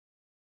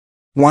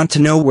Want to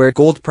know where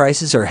gold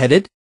prices are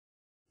headed?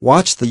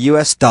 Watch the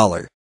US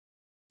dollar.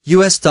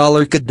 US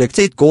dollar could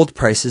dictate gold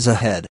prices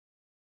ahead.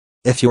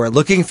 If you are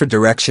looking for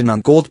direction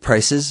on gold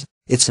prices,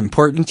 it's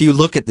important you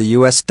look at the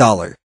US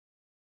dollar.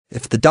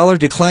 If the dollar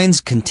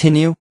declines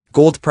continue,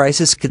 gold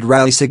prices could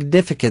rally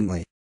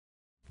significantly.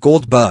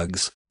 Gold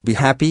bugs, be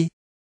happy.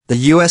 The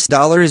US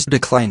dollar is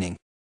declining.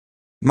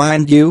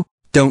 Mind you,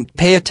 don't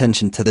pay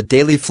attention to the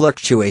daily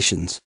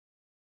fluctuations.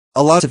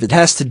 A lot of it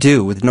has to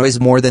do with noise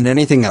more than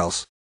anything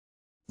else.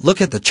 Look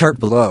at the chart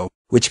below,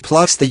 which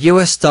plots the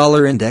US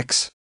dollar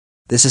index.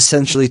 This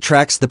essentially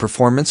tracks the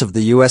performance of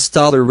the US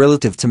dollar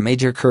relative to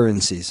major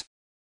currencies.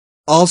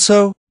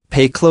 Also,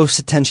 pay close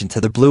attention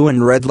to the blue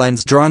and red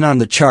lines drawn on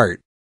the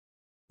chart.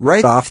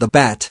 Right off the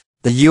bat,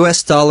 the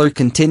US dollar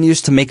continues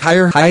to make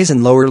higher highs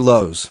and lower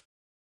lows.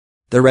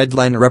 The red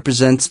line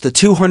represents the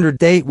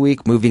 200-day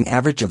week moving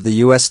average of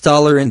the US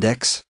dollar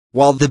index,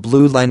 while the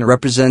blue line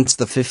represents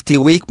the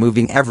 50-week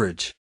moving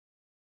average.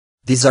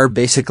 These are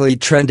basically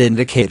trend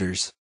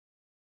indicators.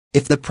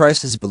 If the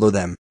price is below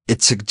them,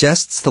 it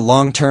suggests the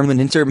long-term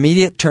and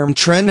intermediate-term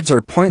trends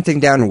are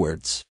pointing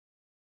downwards.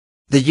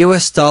 The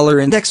US dollar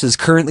index is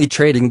currently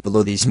trading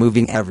below these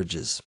moving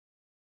averages.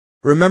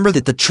 Remember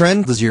that the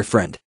trend was your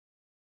friend.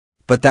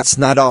 But that's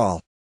not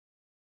all.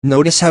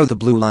 Notice how the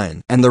blue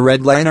line and the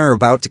red line are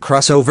about to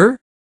cross over?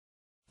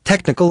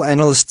 Technical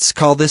analysts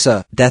call this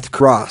a death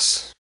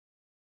cross.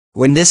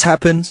 When this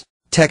happens,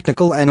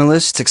 technical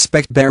analysts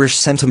expect bearish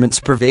sentiments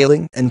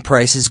prevailing and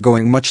prices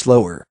going much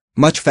lower,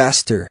 much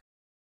faster.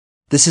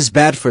 This is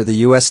bad for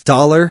the US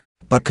dollar,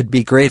 but could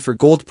be great for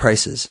gold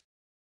prices.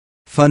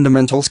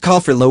 Fundamentals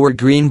call for lower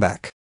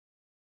greenback.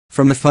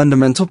 From a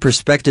fundamental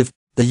perspective,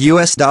 the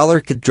US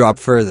dollar could drop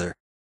further.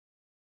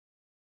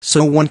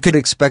 So one could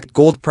expect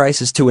gold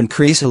prices to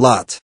increase a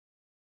lot.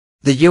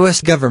 The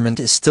US government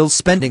is still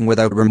spending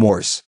without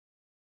remorse.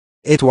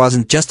 It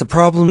wasn't just a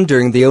problem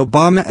during the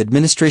Obama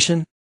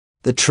administration.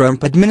 The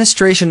Trump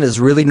administration is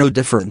really no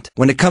different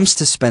when it comes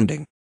to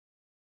spending.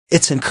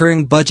 It's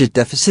incurring budget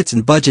deficits,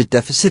 and budget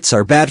deficits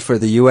are bad for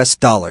the US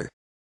dollar.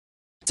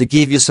 To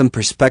give you some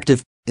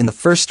perspective, in the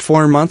first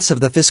 4 months of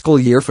the fiscal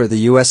year for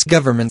the US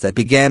government that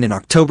began in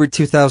October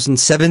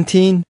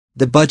 2017,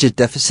 the budget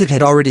deficit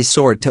had already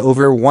soared to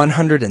over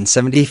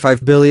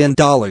 $175 billion.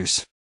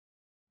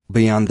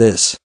 Beyond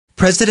this,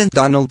 President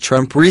Donald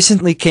Trump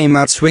recently came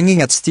out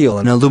swinging at steel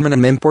and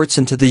aluminum imports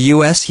into the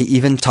US. He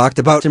even talked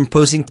about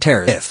imposing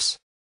tariffs.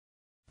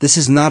 This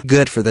is not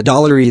good for the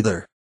dollar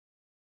either.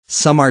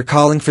 Some are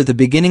calling for the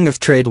beginning of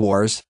trade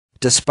wars,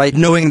 despite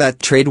knowing that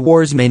trade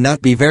wars may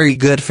not be very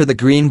good for the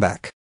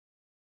greenback.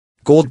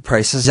 Gold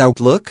prices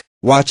outlook,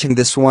 watching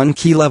this one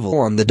key level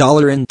on the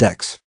dollar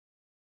index.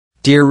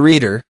 Dear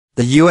reader,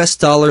 the US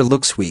dollar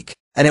looks weak,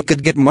 and it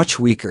could get much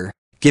weaker,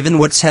 given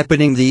what's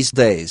happening these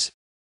days.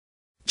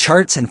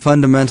 Charts and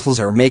fundamentals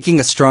are making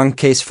a strong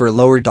case for a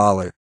lower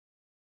dollar.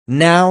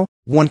 Now,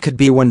 one could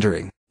be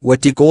wondering,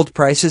 what do gold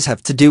prices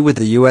have to do with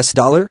the US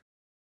dollar?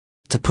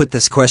 To put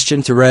this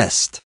question to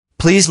rest,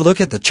 please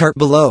look at the chart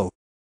below.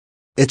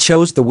 It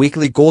shows the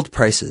weekly gold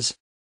prices.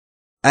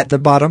 At the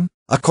bottom,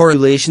 a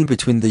correlation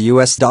between the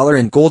US dollar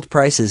and gold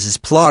prices is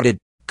plotted.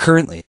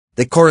 Currently,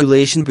 the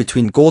correlation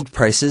between gold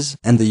prices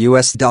and the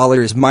US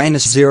dollar is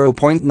minus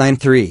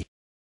 0.93.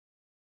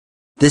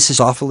 This is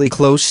awfully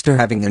close to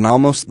having an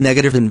almost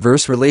negative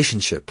inverse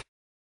relationship.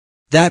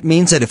 That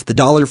means that if the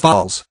dollar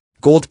falls,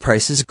 gold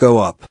prices go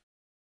up.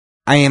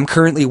 I am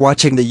currently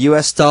watching the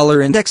US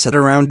dollar index at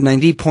around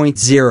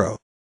 90.0.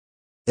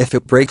 If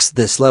it breaks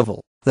this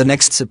level, the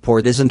next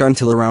support isn't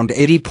until around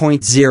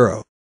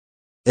 80.0.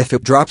 If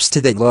it drops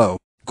to that low,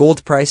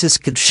 gold prices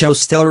could show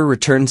stellar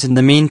returns in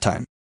the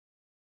meantime.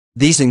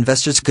 These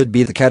investors could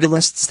be the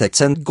catalysts that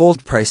send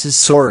gold prices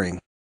soaring.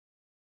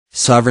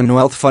 Sovereign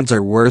wealth funds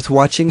are worth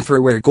watching for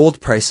where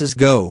gold prices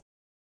go.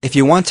 If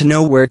you want to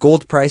know where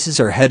gold prices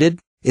are headed,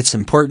 it's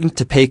important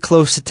to pay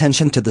close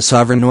attention to the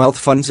sovereign wealth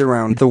funds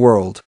around the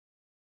world.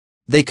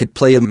 They could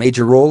play a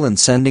major role in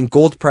sending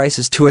gold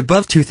prices to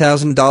above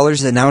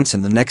 $2,000 an ounce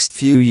in the next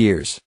few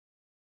years.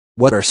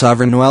 What are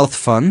sovereign wealth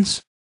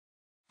funds?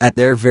 At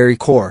their very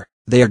core,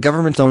 they are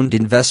government-owned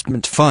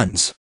investment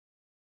funds.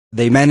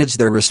 They manage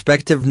their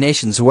respective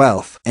nation's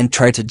wealth and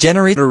try to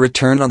generate a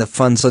return on the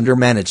funds under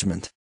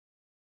management.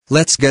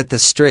 Let's get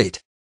this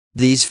straight.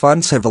 These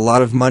funds have a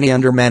lot of money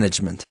under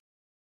management.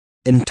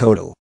 In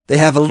total, they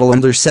have a little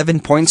under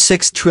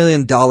 $7.6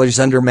 trillion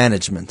under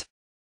management.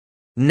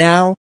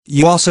 Now,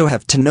 you also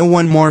have to know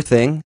one more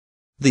thing.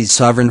 These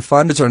sovereign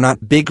funds are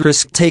not big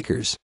risk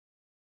takers.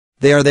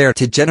 They are there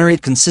to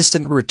generate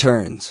consistent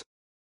returns.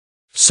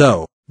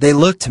 So, they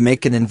look to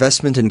make an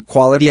investment in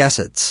quality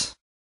assets.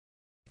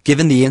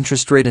 Given the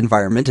interest rate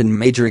environment in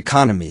major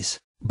economies,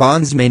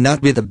 bonds may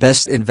not be the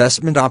best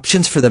investment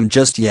options for them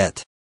just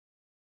yet.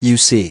 You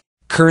see,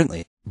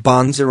 currently,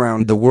 bonds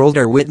around the world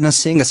are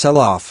witnessing a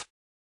sell-off.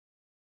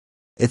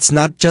 It's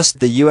not just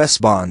the US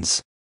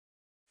bonds.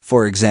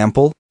 For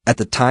example, at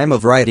the time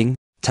of writing,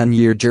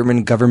 10-year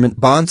German government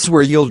bonds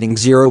were yielding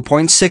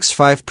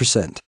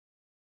 0.65%.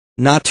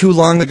 Not too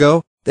long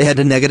ago, they had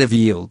a negative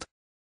yield.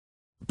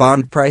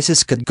 bond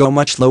prices could go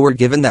much lower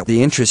given that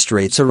the interest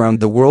rates around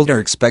the world are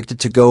expected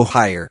to go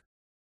higher.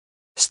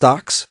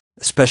 Stocks,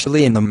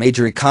 especially in the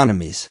major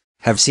economies,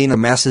 have seen a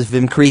massive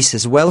increase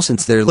as well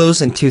since their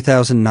lows in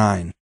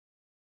 2009.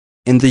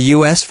 In the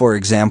US, for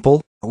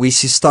example, we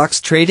see stocks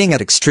trading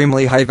at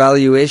extremely high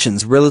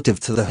valuations relative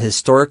to the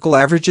historical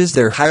averages,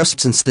 their highest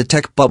since the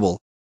tech bubble.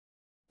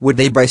 Would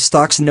they buy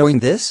stocks knowing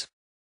this?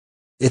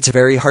 It's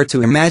very hard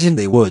to imagine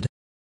they would.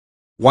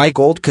 Why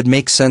gold could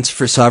make sense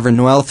for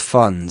sovereign wealth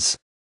funds.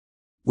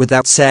 With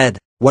that said,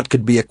 what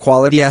could be a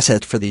quality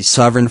asset for these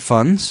sovereign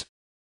funds?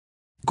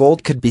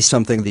 Gold could be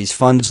something these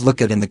funds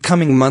look at in the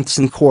coming months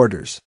and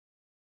quarters.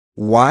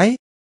 Why?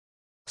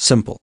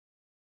 Simple.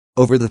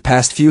 Over the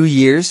past few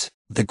years,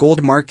 the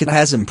gold market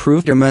has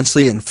improved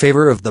immensely in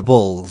favor of the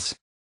bulls.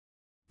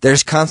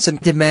 There's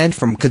constant demand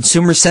from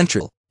Consumer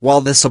Central,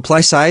 while the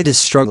supply side is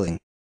struggling.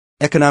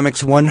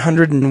 Economics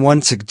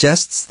 101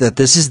 suggests that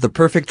this is the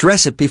perfect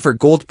recipe for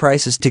gold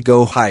prices to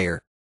go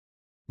higher.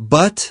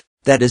 But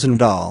that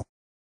isn't all.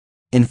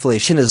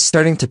 Inflation is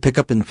starting to pick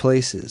up in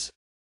places.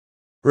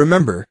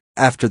 Remember,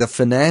 after the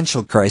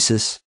financial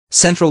crisis,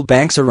 central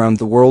banks around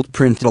the world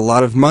printed a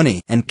lot of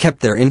money and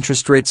kept their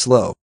interest rates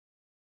low.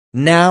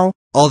 Now,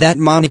 all that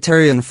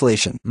monetary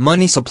inflation,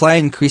 money supply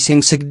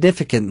increasing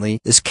significantly,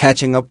 is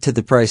catching up to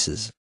the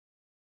prices.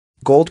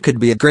 Gold could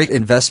be a great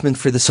investment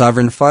for the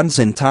sovereign funds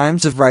in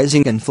times of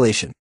rising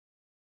inflation.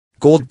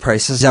 Gold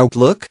prices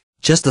outlook,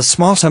 just a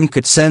small sum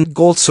could send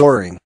gold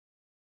soaring.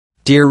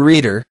 Dear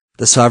reader,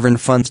 the sovereign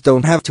funds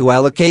don't have to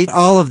allocate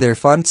all of their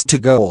funds to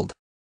gold.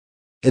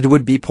 It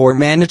would be poor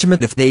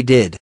management if they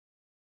did.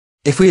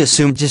 If we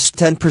assume just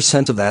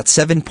 10% of that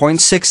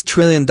 $7.6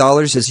 trillion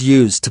is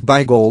used to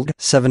buy gold,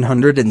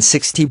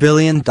 $760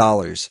 billion,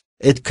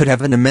 it could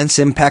have an immense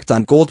impact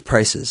on gold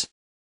prices.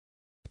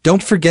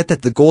 Don't forget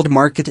that the gold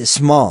market is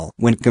small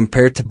when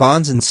compared to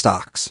bonds and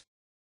stocks.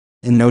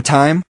 In no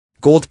time,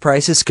 gold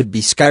prices could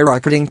be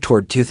skyrocketing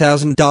toward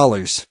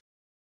 $2,000.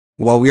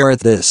 While we are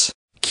at this,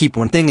 keep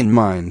one thing in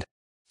mind.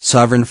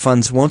 Sovereign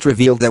funds won't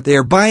reveal that they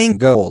are buying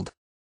gold.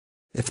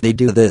 If they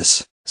do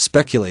this,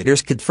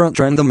 speculators could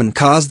front-run them and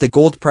cause the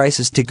gold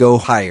prices to go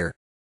higher.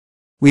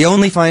 We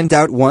only find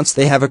out once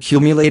they have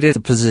accumulated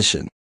a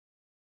position.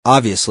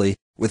 Obviously,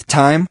 with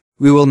time,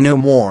 we will know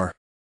more.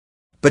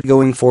 But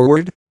going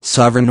forward,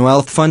 sovereign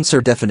wealth funds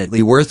are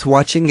definitely worth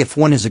watching if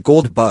one is a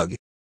gold bug.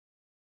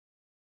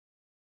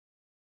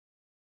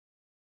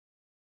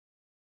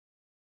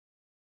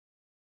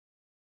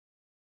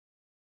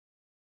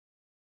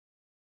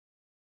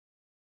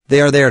 They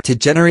are there to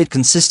generate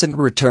consistent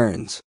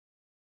returns.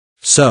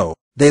 So,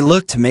 they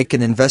look to make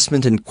an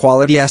investment in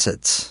quality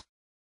assets.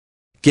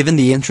 Given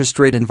the interest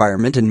rate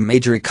environment in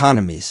major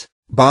economies,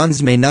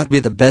 bonds may not be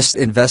the best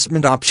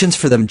investment options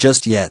for them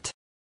just yet.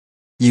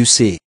 You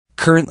see,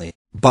 currently,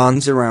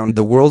 bonds around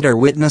the world are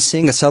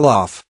witnessing a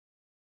sell-off.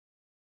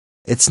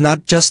 It's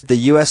not just the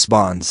US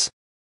bonds.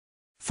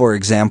 For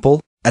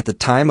example, at the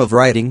time of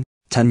writing,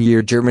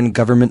 10-year German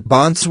government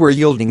bonds were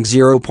yielding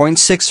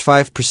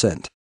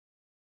 0.65%.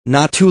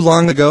 Not too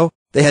long ago,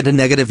 they had a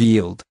negative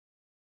yield.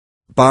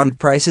 Bond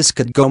prices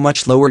could go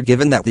much lower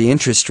given that the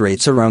interest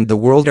rates around the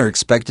world are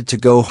expected to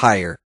go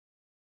higher.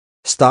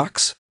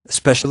 Stocks,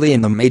 especially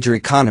in the major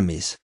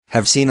economies,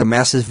 have seen a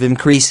massive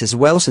increase as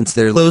well since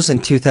their lows in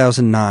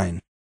 2009.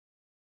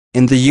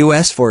 In the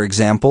US, for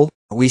example,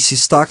 we see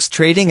stocks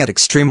trading at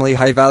extremely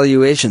high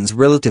valuations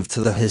relative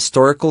to the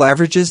historical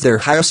averages, their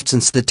highest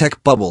since the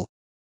tech bubble.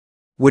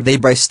 Would they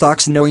buy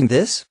stocks knowing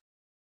this?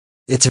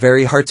 It's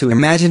very hard to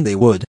imagine they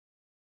would.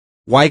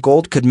 Why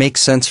gold could make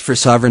sense for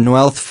sovereign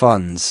wealth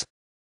funds.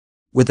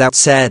 With that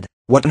said,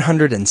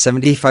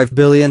 $175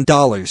 billion.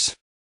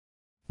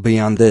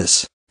 Beyond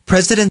this,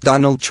 President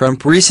Donald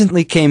Trump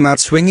recently came out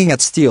swinging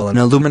at steel and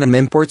aluminum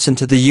imports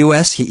into the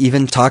US. He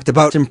even talked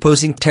about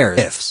imposing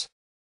tariffs.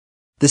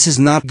 This is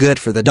not good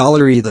for the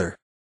dollar either.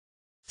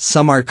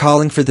 Some are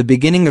calling for the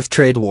beginning of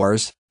trade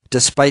wars,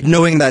 despite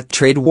knowing that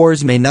trade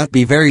wars may not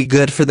be very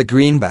good for the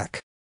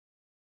greenback.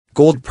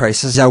 Gold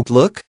prices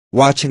outlook,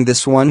 watching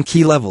this one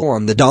key level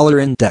on the dollar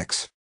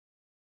index.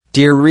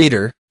 Dear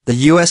reader, the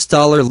US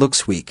dollar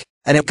looks weak,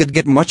 and it could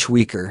get much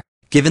weaker,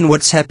 given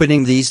what's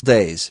happening these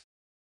days.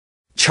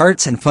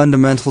 Charts and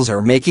fundamentals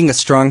are making a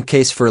strong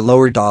case for a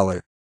lower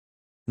dollar.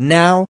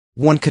 Now,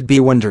 one could be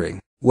wondering,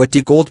 what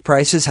do gold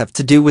prices have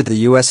to do with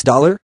the US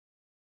dollar?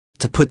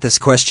 To put this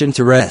question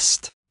to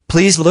rest,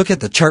 please look at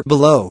the chart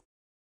below.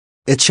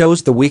 It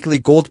shows the weekly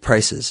gold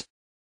prices.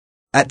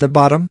 At the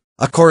bottom,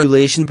 a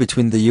correlation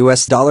between the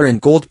US dollar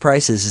and gold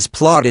prices is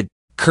plotted.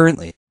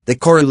 Currently, the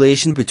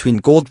correlation between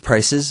gold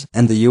prices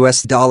and the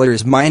US dollar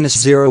is minus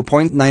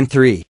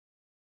 0.93.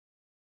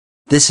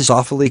 This is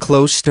awfully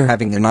close to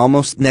having an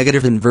almost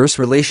negative inverse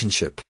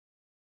relationship.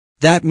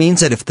 That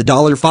means that if the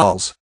dollar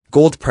falls,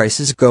 gold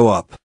prices go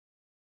up.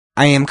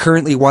 I am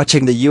currently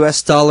watching the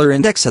US dollar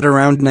index at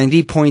around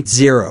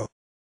 90.0.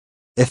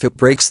 If it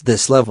breaks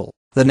this level,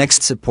 the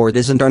next support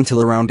isn't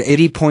until around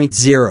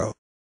 80.0.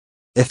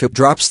 If it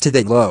drops to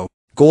that low,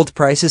 gold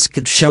prices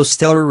could show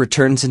stellar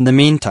returns in the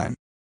meantime.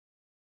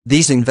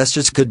 These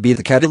investors could be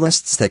the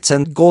catalysts that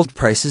send gold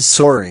prices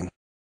soaring.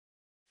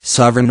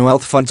 Sovereign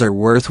wealth funds are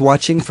worth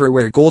watching for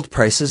where gold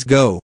prices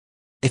go.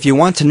 If you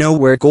want to know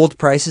where gold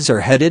prices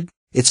are headed,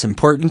 it's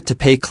important to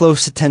pay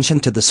close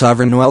attention to the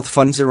sovereign wealth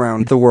funds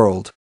around the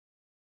world.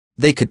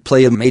 They could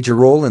play a major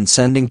role in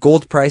sending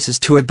gold prices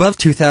to above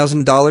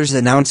 $2,000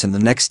 an ounce in the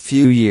next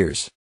few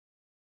years.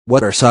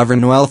 What are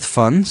sovereign wealth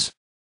funds?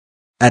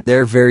 At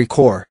their very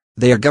core,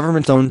 they are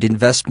government-owned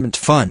investment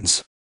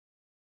funds.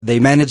 They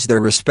manage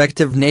their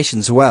respective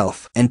nations'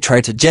 wealth and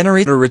try to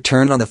generate a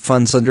return on the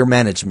funds under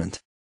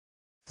management.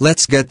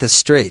 Let's get this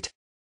straight.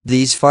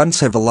 These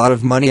funds have a lot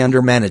of money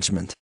under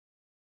management.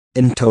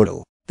 In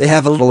total, they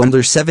have a little under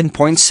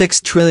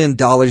 $7.6 trillion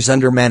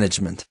under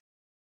management.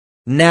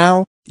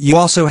 Now, you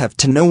also have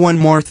to know one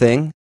more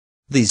thing.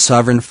 These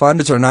sovereign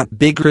funds are not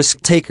big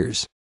risk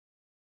takers.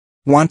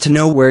 Want to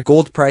know where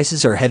gold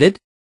prices are headed?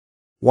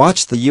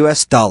 Watch the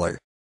US dollar.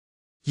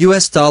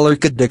 US dollar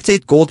could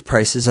dictate gold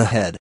prices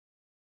ahead.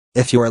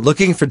 If you are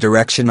looking for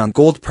direction on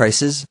gold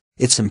prices,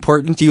 it's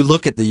important you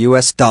look at the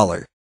US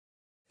dollar.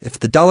 If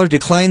the dollar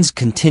declines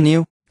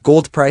continue,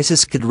 gold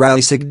prices could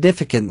rally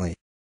significantly.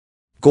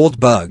 Gold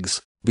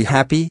bugs, be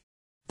happy.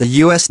 The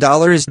US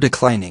dollar is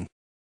declining.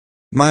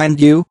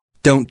 Mind you,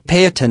 don't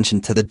pay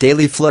attention to the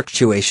daily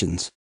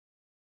fluctuations.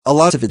 A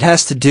lot of it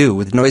has to do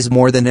with noise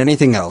more than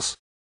anything else.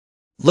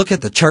 Look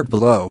at the chart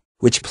below,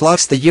 which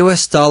plots the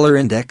US dollar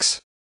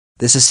index.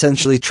 This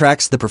essentially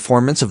tracks the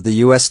performance of the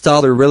US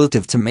dollar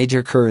relative to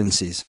major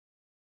currencies.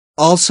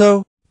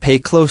 Also, pay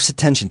close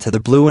attention to the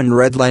blue and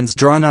red lines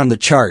drawn on the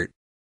chart.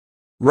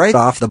 Right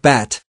off the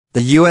bat,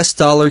 the US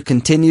dollar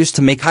continues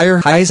to make higher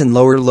highs and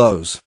lower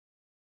lows.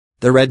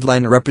 The red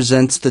line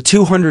represents the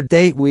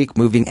 200-day week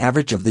moving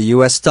average of the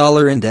US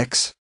dollar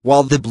index,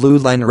 while the blue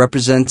line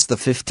represents the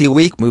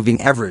 50-week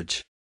moving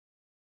average.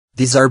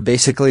 These are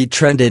basically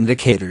trend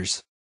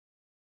indicators.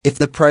 If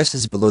the price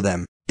is below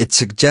them, it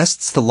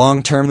suggests the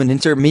long-term and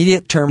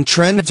intermediate-term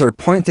trends are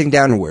pointing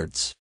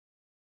downwards.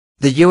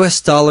 The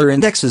US dollar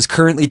index is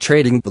currently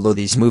trading below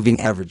these moving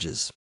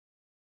averages.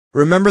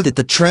 Remember that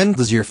the trend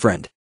is your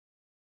friend.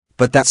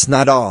 But that's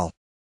not all.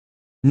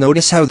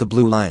 Notice how the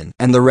blue line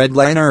and the red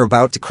line are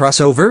about to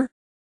cross over?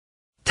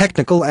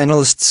 Technical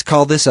analysts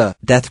call this a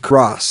death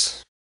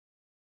cross.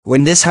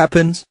 When this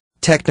happens,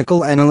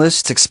 technical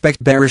analysts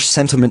expect bearish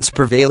sentiments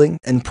prevailing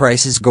and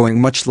prices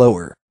going much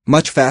lower,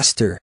 much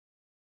faster.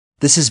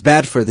 This is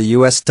bad for the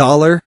US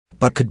dollar,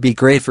 but could be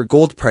great for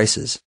gold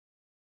prices.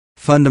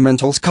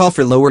 Fundamentals call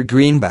for lower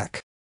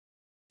greenback.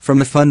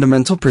 From a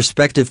fundamental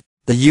perspective,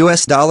 the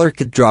US dollar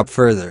could drop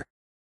further.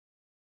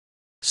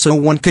 So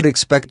one could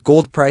expect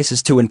gold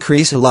prices to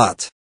increase a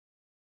lot.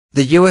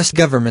 The US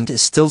government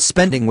is still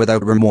spending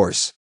without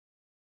remorse.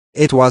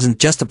 It wasn't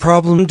just a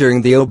problem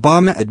during the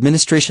Obama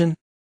administration.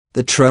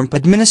 The Trump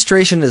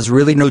administration is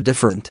really no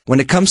different when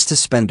it comes to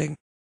spending.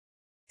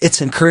 It's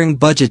incurring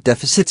budget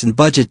deficits, and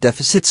budget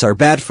deficits are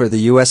bad for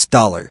the US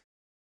dollar.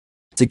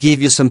 To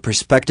give you some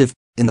perspective,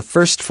 in the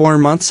first 4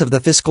 months of the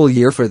fiscal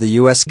year for the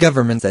US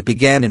government that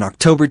began in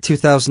October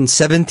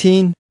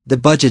 2017, the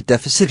budget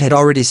deficit had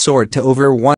already soared to over $1